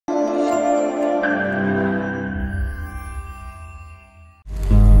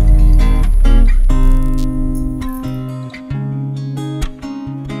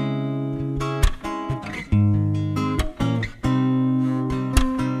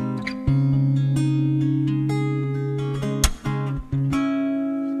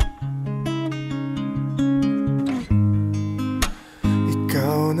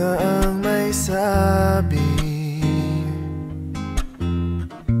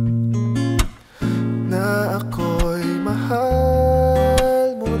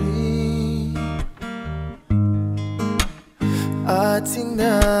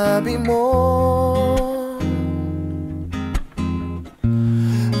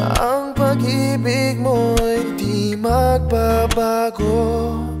Ang pag-ibig mo'y di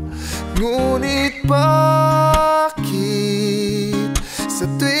magbabago. Ngunit bakit sa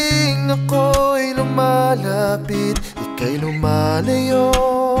tuwing ako'y lumalapit, ika'y lumalayo?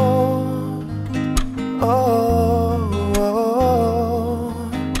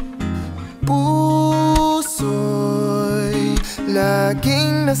 Puso'y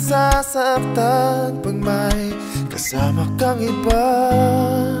laging nasasaktan pag may kasama kang iba.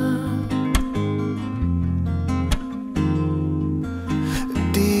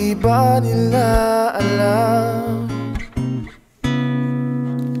 Di ba nila alam?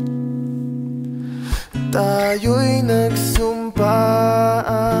 Tayo'y nagsumpaan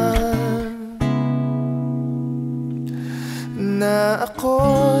na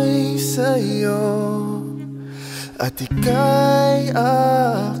ako'y sa'yo at ika'y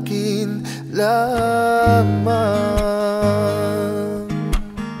akin lamang.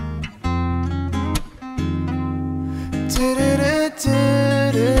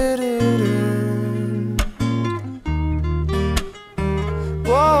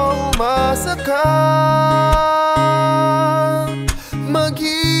 Wow, umasa ka,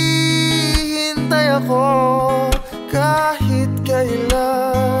 maghihintay ako kahit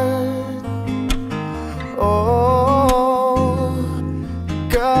kailan. Oh,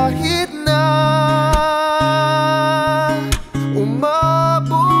 kahit na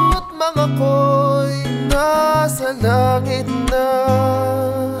umabot mga ko'y nasa langit na.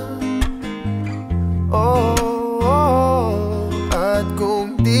 Oh, at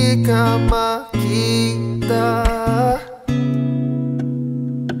kung di ka makita,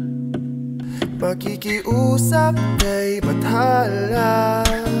 pakikiusap kay bathala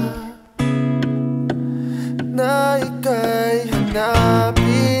na ika'y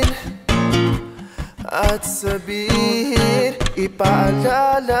hanapin at sabihin,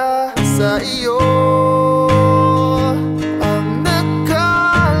 ipaalala sa iyo ang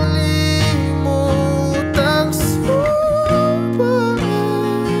nakalimutang sumpaan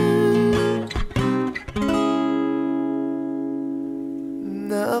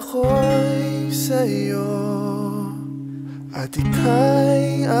na ako'y sa'yo at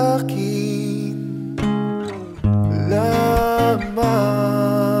ika'y akin lamang.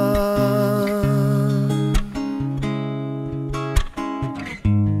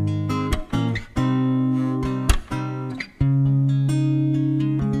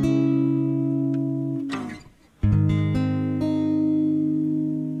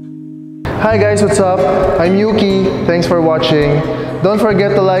 Hi guys, what's up? I'm Yuki. Thanks for watching. Don't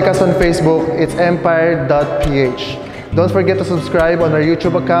forget to like us on Facebook. It's empire.ph. Don't forget to subscribe on our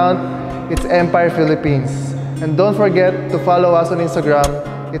YouTube account. It's Empire Philippines. And don't forget to follow us on Instagram.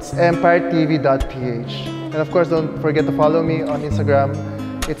 It's empiretv.ph. And of course, don't forget to follow me on Instagram.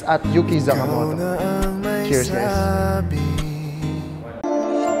 It's at Yuki Sakamoto. Cheers guys.